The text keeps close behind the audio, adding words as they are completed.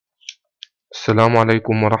السلام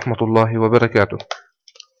عليكم ورحمة الله وبركاته.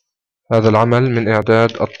 هذا العمل من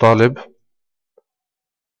إعداد الطالب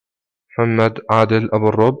محمد عادل أبو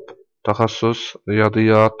الرب، تخصص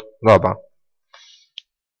رياضيات رابعة.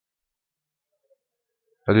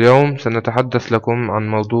 اليوم سنتحدث لكم عن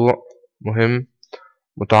موضوع مهم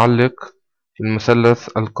متعلق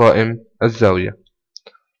بالمثلث القائم الزاوية.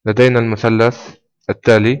 لدينا المثلث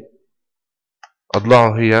التالي،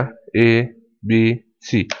 أضلاعه هي A B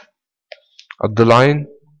C. الضلعين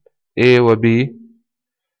A و B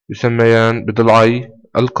يسميان بضلعي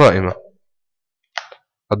القائمة.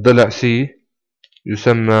 الضلع C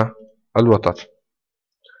يسمى الوتر.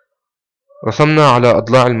 رسمنا على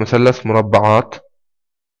أضلاع المثلث مربعات.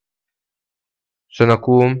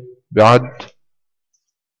 سنقوم بعد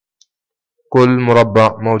كل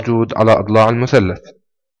مربع موجود على أضلاع المثلث.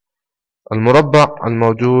 المربع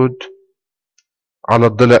الموجود على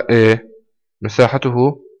الضلع A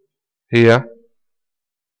مساحته هي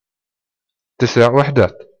 9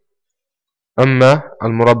 وحدات. أما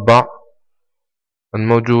المربع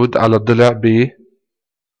الموجود على الضلع B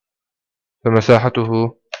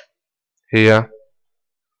فمساحته هي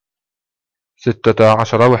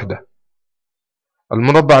 16 وحدة.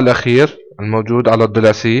 المربع الأخير الموجود على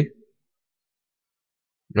الضلع C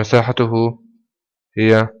مساحته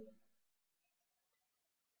هي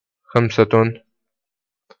 25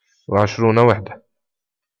 وحدة.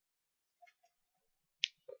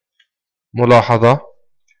 ملاحظة: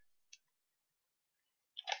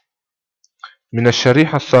 من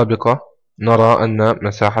الشريحة السابقة نرى أن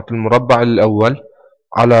مساحة المربع الأول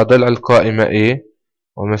على ضلع القائمة A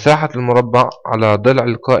ومساحة المربع على ضلع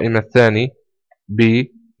القائمة الثاني B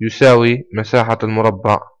يساوي مساحة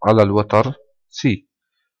المربع على الوتر C.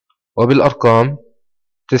 وبالأرقام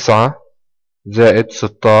 9 زائد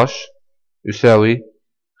 16 يساوي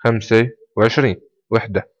 25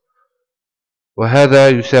 وحدة، وهذا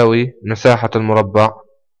يساوي مساحة المربع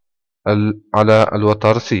على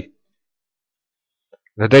الوتر C.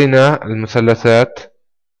 لدينا المثلثات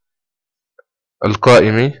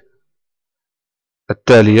القائمة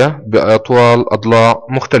التالية بأطوال أضلاع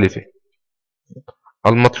مختلفة.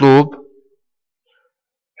 المطلوب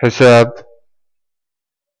حساب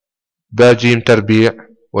باء جيم تربيع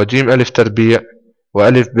وجيم ألف تربيع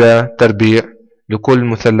وألف باء تربيع لكل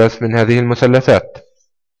مثلث من هذه المثلثات.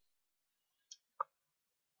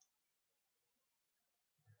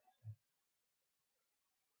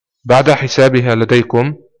 بعد حسابها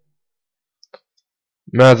لديكم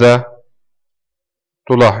ماذا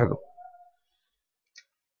تلاحظ؟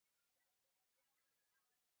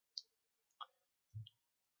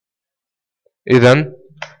 إذن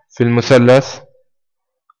في المثلث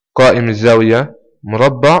قائم الزاوية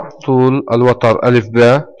مربع طول الوتر ألف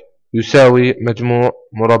باء يساوي مجموع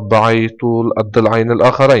مربعي طول الضلعين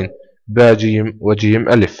الآخرين باء جيم وجيم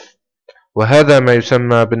ألف، وهذا ما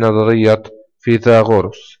يسمى بنظرية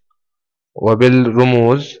فيثاغورس.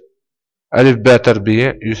 وبالرموز ألف باء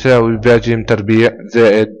تربيع يساوي باء جيم تربيع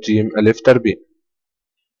زائد جيم ألف تربيع.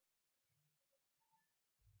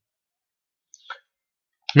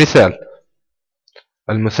 مثال: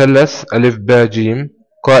 المثلث ألف باء جيم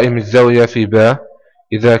قائم الزاوية في باء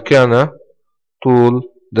إذا كان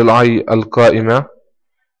طول ضلعي القائمة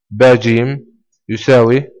باء جيم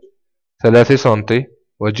يساوي 3 سنتي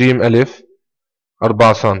وجيم ألف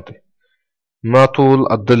 4 سنتي، ما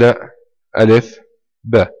طول الضلع ألف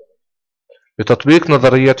باء. بتطبيق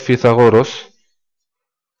نظرية فيثاغورس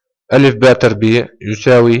ألف باء تربيع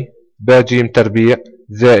يساوي باء جيم تربيع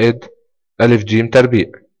زائد ألف جيم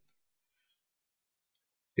تربيع.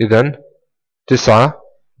 إذن 9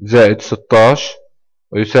 زائد 16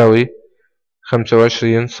 ويساوي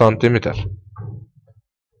 25 سنتيمتر.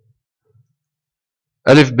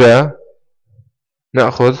 ألف باء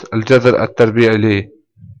نأخذ الجذر التربيعي ل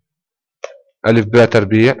ألف باء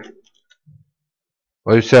تربيع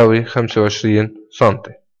ويساوي 25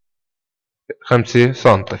 سنتي 5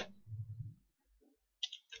 سنتي.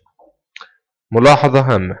 ملاحظة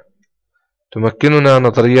هامة: تمكننا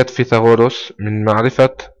نظرية فيثاغورس من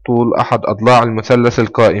معرفة طول أحد أضلاع المثلث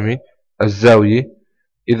القائم الزاوي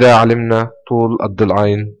إذا علمنا طول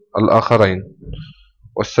الضلعين الآخرين.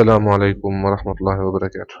 والسلام عليكم ورحمة الله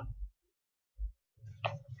وبركاته.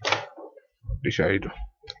 بيشاهدوا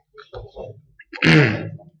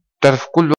تعرف كل